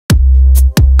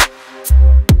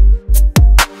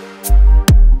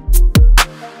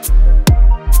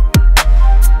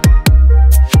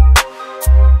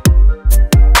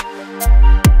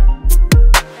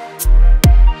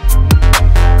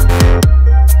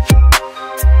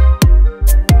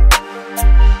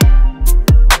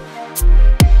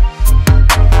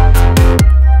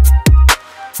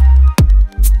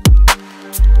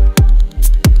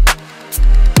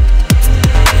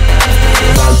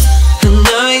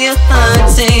you're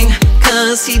hurting,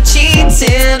 'cause he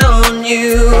cheated on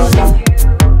you.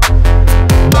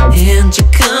 And you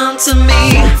come to me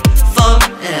for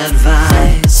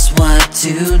advice, what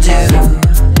to do.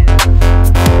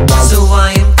 So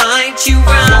I invite you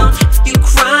round, you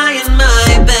cry in my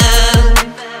bed,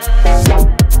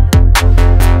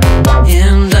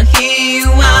 and I hear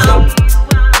you out,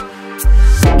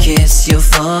 kiss your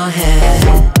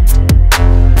forehead.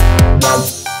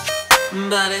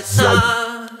 But it's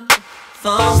hard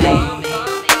for me.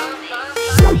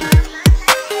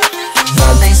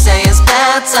 They say it's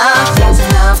better to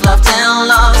have loved and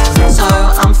lost, so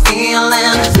I'm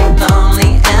feeling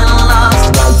lonely and lost.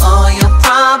 All your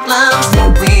problems,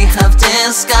 we have